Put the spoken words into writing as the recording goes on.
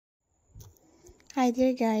Hi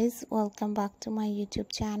there guys, welcome back to my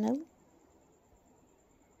YouTube channel.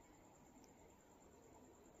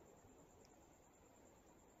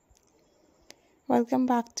 Welcome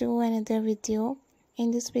back to another video.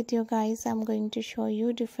 In this video guys, I'm going to show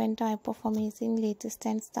you different type of amazing latest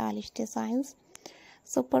and stylish designs.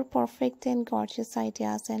 Super perfect and gorgeous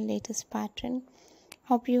ideas and latest pattern.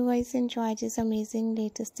 Hope you guys enjoy these amazing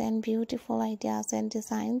latest and beautiful ideas and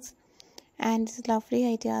designs. And these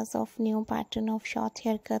lovely ideas of new pattern of short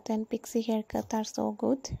haircut and pixie haircut are so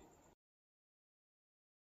good.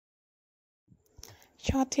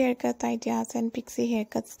 Short haircut ideas and pixie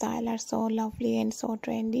haircut style are so lovely and so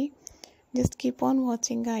trendy. Just keep on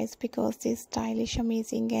watching guys, because these stylish,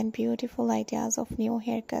 amazing and beautiful ideas of new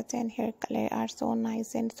haircuts and hair color are so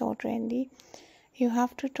nice and so trendy. You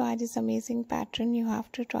have to try this amazing pattern, you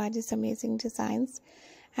have to try these amazing designs,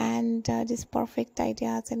 and these perfect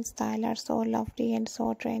ideas and style are so lovely and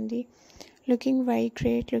so trendy. Looking very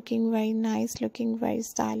great, looking very nice, looking very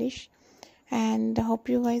stylish. And I hope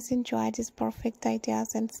you guys enjoy this perfect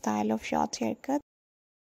ideas and style of short haircut.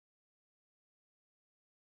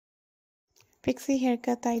 Pixie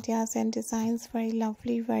haircut ideas and designs, very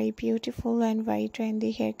lovely, very beautiful and very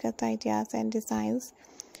trendy haircut ideas and designs.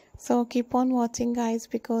 So keep on watching guys,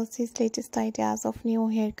 because these latest ideas of new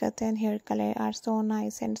haircut and hair color are so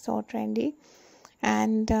nice and so trendy.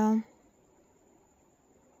 And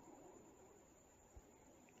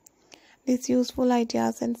these useful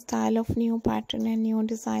ideas and style of new pattern and new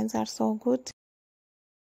designs are so good.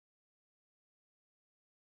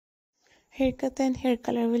 Haircut and hair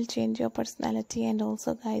color will change your personality, and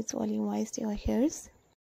also guys, volumize your hairs.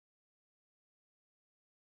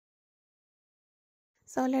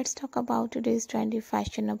 So let's talk about today's trendy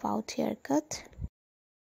fashion about haircut.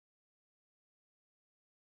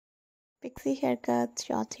 Pixie haircut,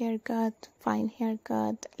 short haircut, fine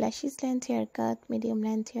haircut, lashes length haircut, medium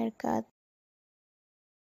length haircut,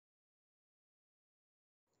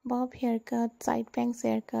 bob haircut, side bangs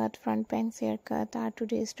haircut, front bangs haircut are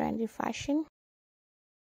today's trendy fashion.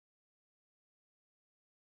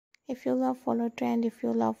 If you love follow trend, if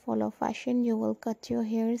you love follow fashion, you will cut your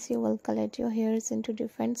hairs, you will color your hairs into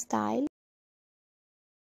different style.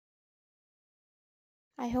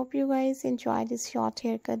 I hope you guys enjoy these short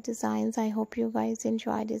haircut designs. I hope you guys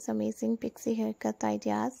enjoy these amazing pixie haircut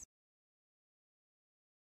ideas.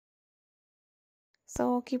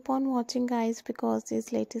 So keep on watching guys, because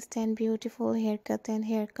these latest and beautiful haircut and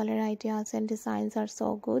hair color ideas and designs are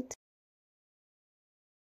so good.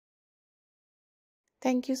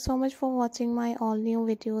 Thank you so much for watching my all new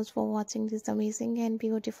videos, for watching this amazing and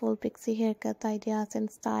beautiful pixie haircut ideas and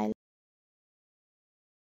style.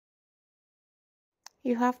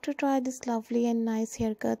 You have to try this lovely and nice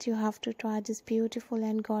haircut. You have to try this beautiful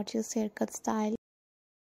and gorgeous haircut style.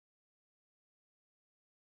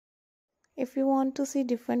 If you want to see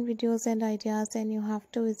different videos and ideas, then you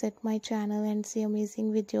have to visit my channel and see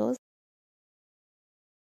amazing videos.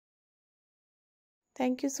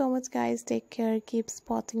 Thank you so much guys. Take care. Keep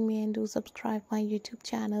supporting me and do subscribe my YouTube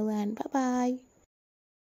channel, and bye bye.